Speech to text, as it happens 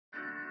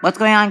What's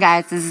going on,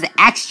 guys? This is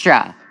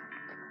extra.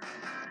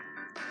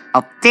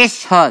 Oh,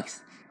 fish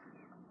hooks.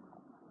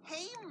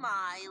 Hey,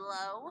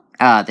 Milo.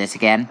 Oh, this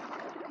again.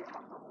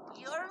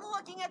 You're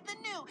looking at the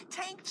new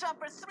Tank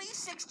Jumper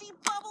 360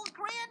 Bubble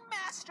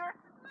Grandmaster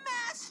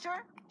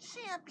Master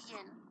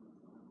Champion.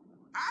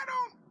 I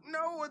don't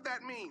know what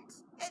that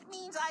means. It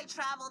means I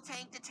travel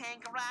tank to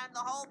tank around the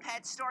whole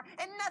pet store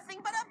and nothing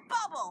but a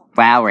bubble.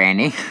 Wow,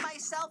 Randy. I give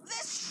myself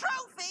this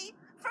trophy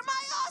for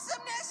my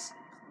awesomeness.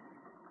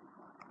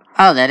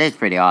 Oh, that is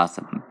pretty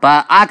awesome.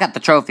 But I got the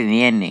trophy in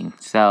the ending,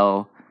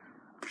 so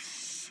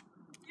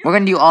we're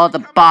gonna do all the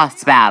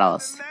boss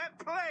battles.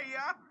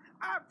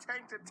 I'm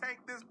tank to tank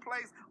this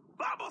place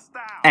bubble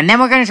style. And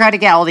then we're gonna try to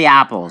get all the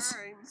apples.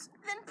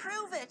 Then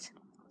prove it.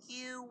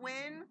 You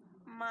win,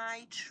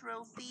 my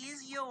trophy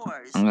is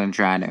yours. I'm gonna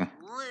try to.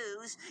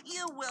 Lose,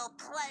 you will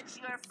pledge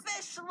your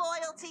fish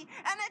loyalty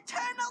and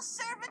eternal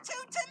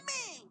servitude to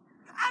me.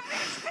 I'm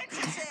Rich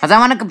Princess. Because I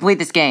want to complete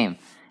this game.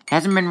 It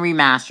hasn't been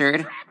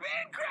remastered.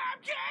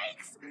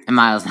 And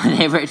Milo's my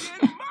favorite.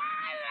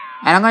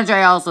 And I'm gonna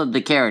try also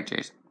the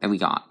characters that we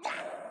got.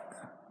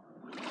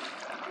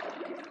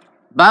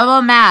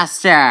 Bubble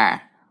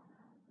Master!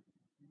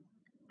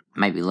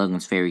 Might be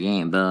Logan's favorite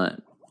game, but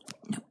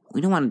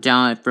we don't want to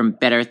down it from a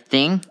better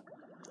thing.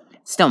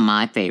 Still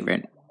my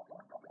favorite.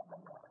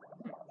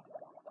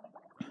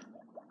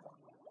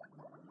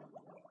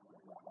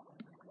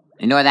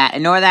 Ignore that,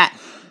 ignore that.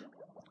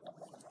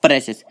 But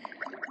it's just...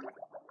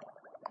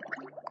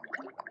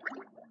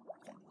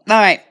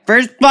 Alright,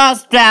 first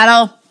boss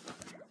battle.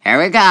 Here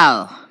we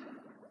go.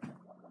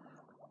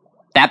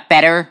 That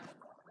better?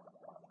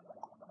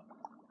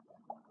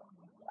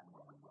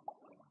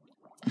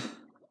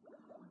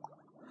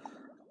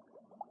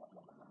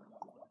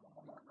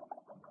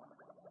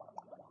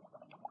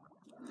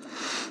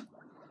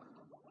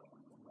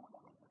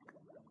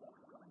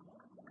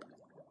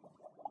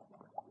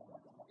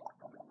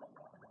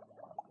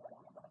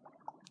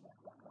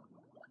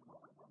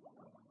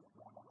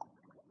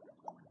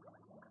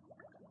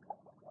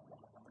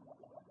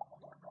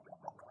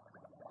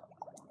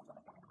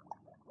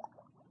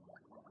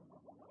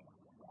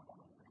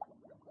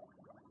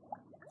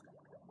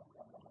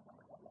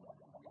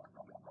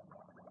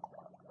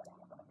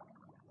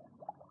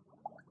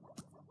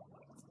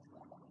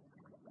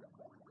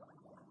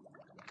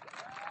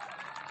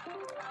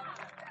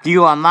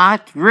 You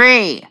unlocked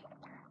 3!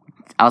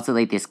 Also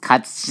like this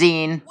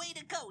cutscene. Way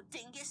to go,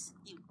 dingus.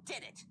 You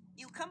did it.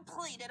 You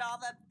completed all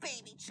the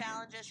baby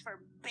challenges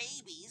for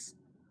babies.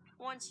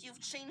 Once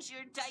you've changed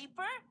your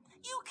diaper,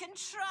 you can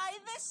try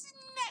this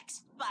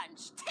next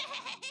bunch.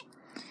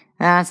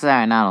 That's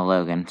not a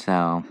Logan,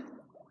 so...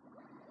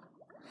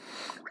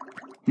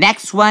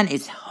 Next one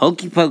is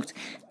Hokey Pokes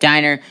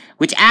Diner,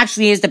 which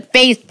actually is the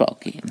baseball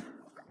game.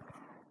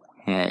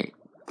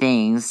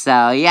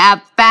 So, yeah,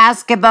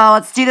 basketball.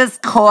 Let's do this,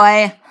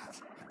 Koi.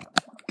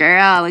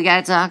 Girl, we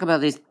gotta talk about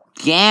this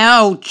game.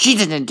 Oh,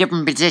 she's in a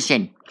different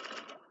position.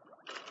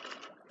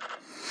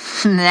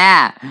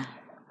 Nah.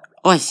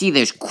 Oh, I see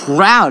there's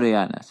crowded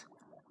on us.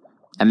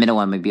 The middle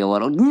one might be a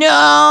little...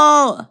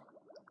 No!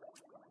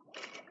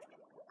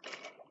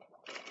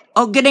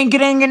 Oh, get in,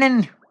 get in, get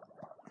in.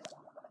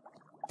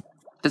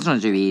 This one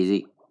should be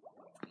easy.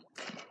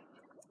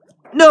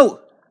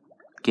 No!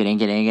 Get in,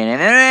 get in, get in,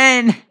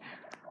 get in.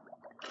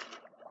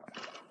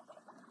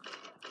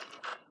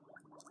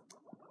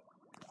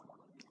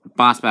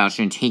 Boss battle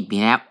shouldn't take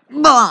me that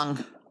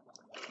long.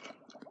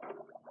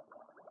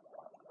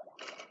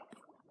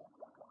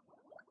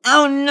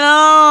 Oh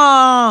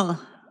no!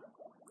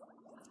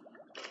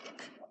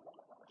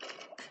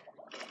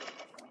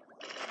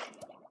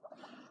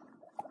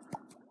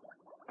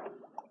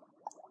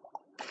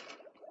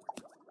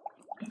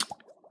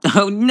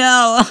 Oh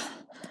no!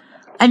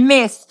 I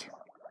missed.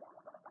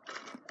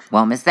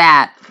 Won't miss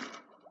that.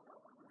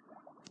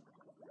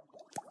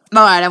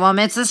 Alright, I won't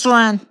miss this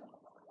one.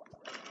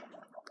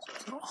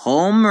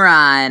 Home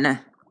run.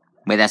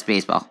 Wait, that's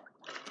baseball.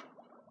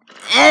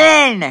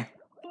 In!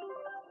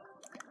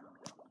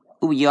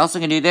 Ooh, you also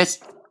can do this.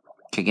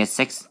 Can get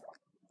 6.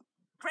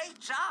 Great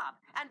job.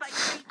 And by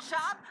great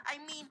job, I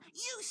mean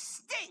you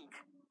stink.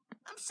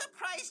 I'm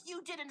surprised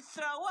you didn't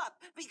throw up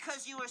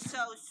because you were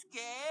so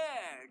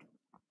scared.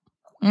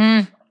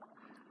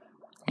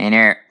 In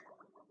here.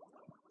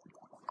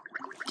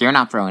 You're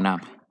not throwing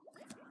up.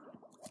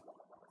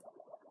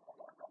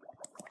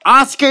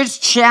 Oscar's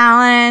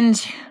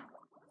challenge.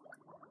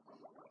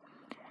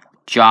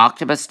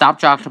 Joctopus, stop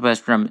Joctopus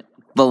from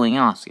bullying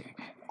Oscar.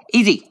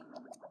 Easy.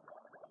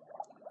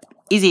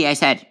 Easy, I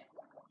said.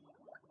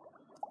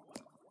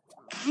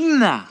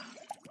 Nah.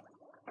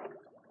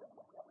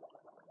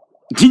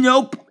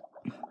 Nope.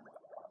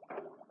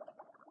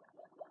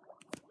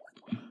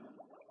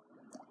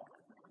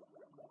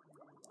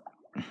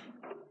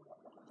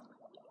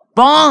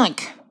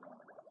 Bonk.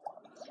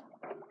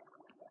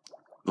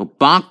 Go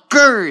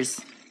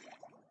bonkers.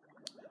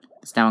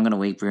 This time I'm gonna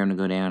wait for him to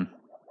go down.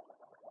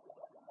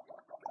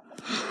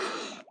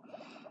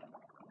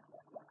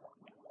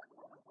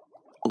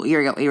 Oh, here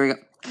we go, here we go.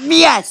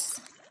 Yes!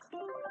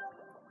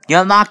 You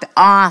unlocked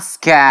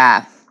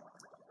Oscar.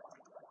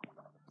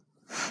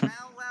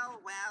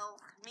 Well.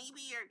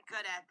 Maybe you're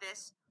good at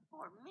this,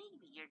 or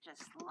maybe you're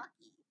just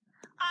lucky.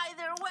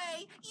 Either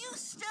way, you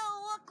still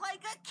look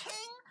like a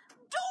king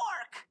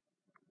dork.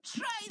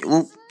 Try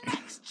these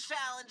next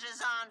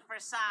challenges on for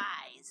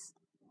size.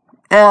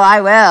 Oh,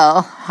 I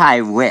will.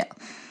 I will.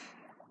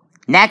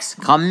 Next,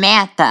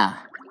 Comanta.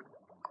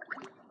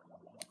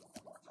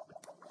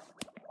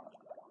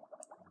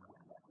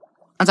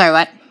 I'm sorry,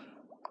 what?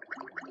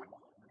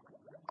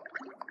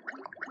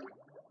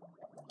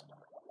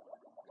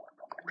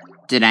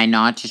 Did I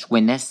not just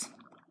win this?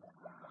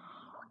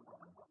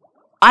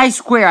 I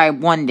swear I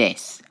won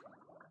this.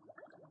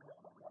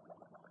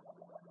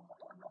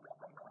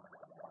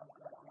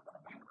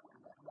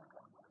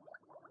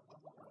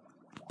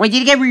 Wait,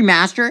 did it get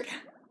remastered?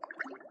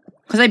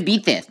 Because I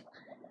beat this.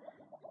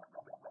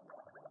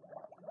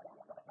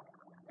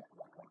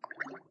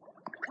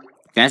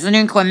 Guess I'm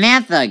doing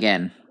Clemantha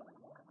again.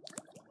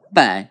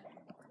 But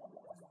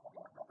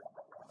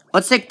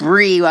let's take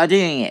Bree while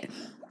doing it.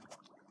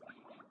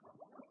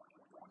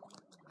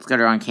 Let's get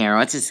her on camera.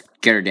 Let's just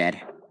get her dead.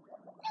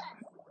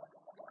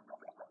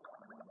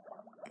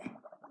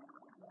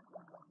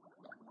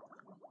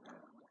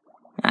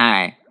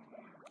 Alright.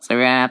 So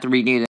we're gonna have to redo this.